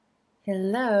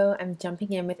Hello, I'm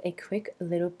jumping in with a quick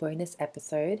little bonus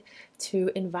episode to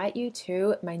invite you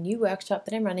to my new workshop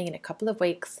that I'm running in a couple of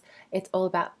weeks. It's all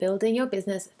about building your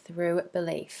business through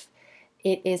belief.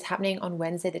 It is happening on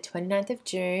Wednesday, the 29th of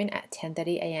June at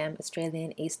 10:30 a.m.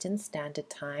 Australian Eastern Standard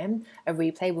Time. A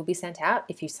replay will be sent out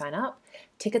if you sign up.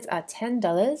 Tickets are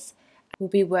 $10. We'll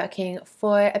be working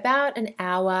for about an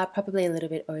hour, probably a little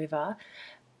bit over,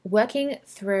 working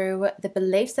through the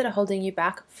beliefs that are holding you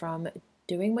back from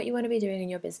doing what you want to be doing in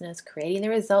your business, creating the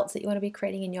results that you want to be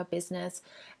creating in your business,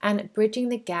 and bridging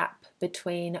the gap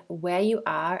between where you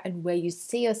are and where you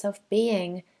see yourself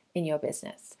being in your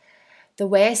business. The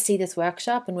way I see this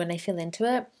workshop and when I feel into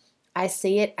it, I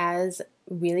see it as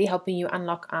really helping you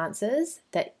unlock answers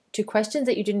that to questions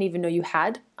that you didn't even know you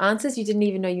had, answers you didn't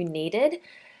even know you needed,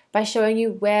 by showing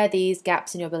you where these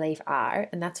gaps in your belief are.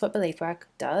 And that's what belief work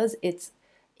does.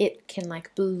 It can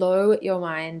blow your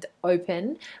mind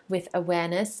open with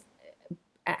awareness,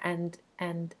 and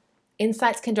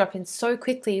insights can drop in so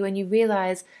quickly when you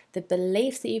realize the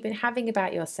beliefs that you've been having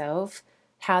about yourself,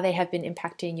 how they have been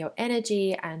impacting your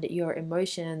energy and your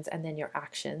emotions and then your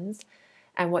actions,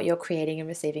 and what you're creating and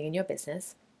receiving in your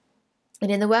business. And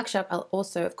in the workshop, I'll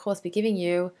also, of course, be giving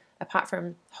you, apart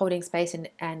from holding space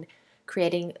and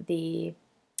creating the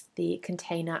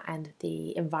container and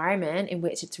the environment in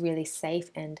which it's really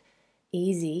safe and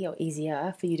easy or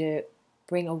easier for you to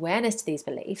bring awareness to these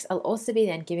beliefs, I'll also be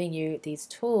then giving you these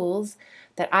tools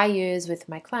that I use with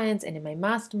my clients and in my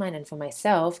mastermind and for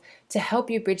myself to help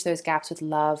you bridge those gaps with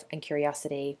love and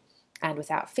curiosity and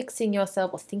without fixing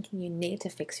yourself or thinking you need to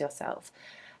fix yourself.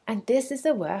 And this is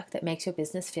the work that makes your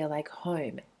business feel like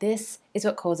home. This is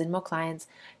what calls in more clients.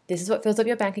 This is what fills up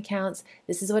your bank accounts.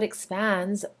 This is what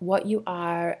expands what you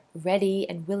are ready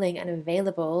and willing and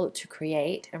available to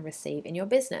create and receive in your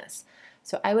business.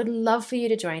 So I would love for you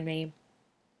to join me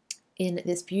in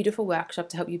this beautiful workshop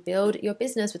to help you build your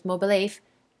business with more belief,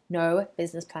 no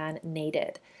business plan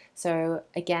needed. So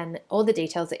again, all the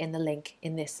details are in the link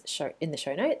in the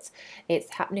show notes.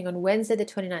 It's happening on Wednesday, the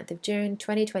 29th of June,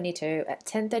 2022 at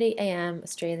 10:30 a.m.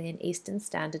 Australian Eastern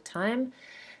Standard Time.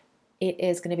 It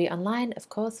is going to be online, of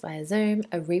course, via Zoom.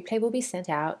 A replay will be sent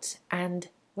out. And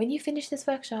when you finish this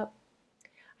workshop,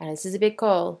 I know this is a big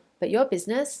call, but your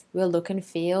business will look and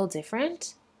feel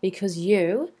different because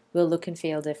you will look and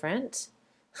feel different.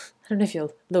 I don't know if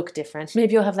you'll look different.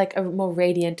 Maybe you'll have a more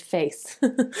radiant face.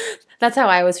 That's how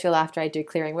I always feel after I do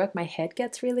clearing work. My head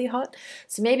gets really hot.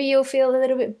 So maybe you'll feel a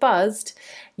little bit buzzed.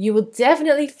 You will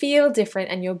definitely feel different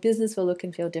and your business will look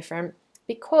and feel different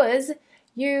because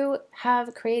you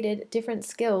have created different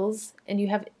skills and you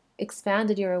have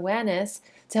expanded your awareness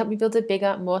to help you build a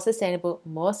bigger, more sustainable,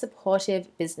 more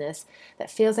supportive business that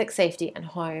feels like safety and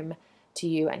home to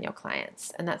you and your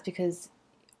clients. And that's because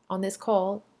on this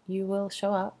call, you will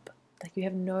show up like you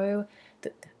have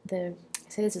I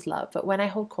say this is love, but when I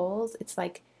hold calls, it's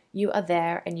like you are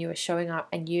there and you are showing up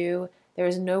and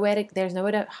there's nowhere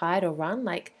to hide or run.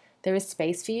 There is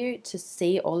space for you to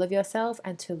see all of yourself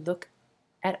and to look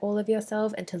at all of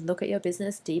yourself and to look at your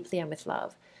business deeply and with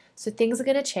love. So things are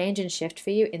going to change and shift for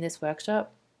you in this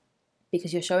workshop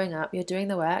because you're showing up, you're doing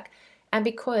the work, and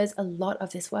because a lot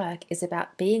of this work is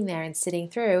about being there and sitting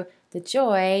through the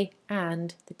joy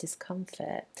and the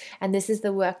discomfort. And this is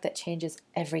the work that changes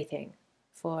everything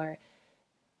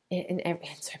in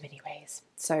so many ways.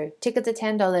 So tickets are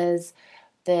 $10.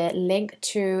 The link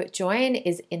to join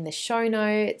is in the show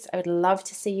notes. I would love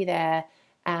to see you there.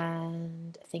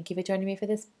 And thank you for joining me for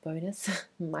this bonus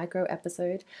micro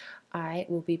episode. I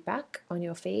will be back on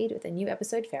your feed with a new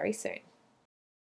episode very soon.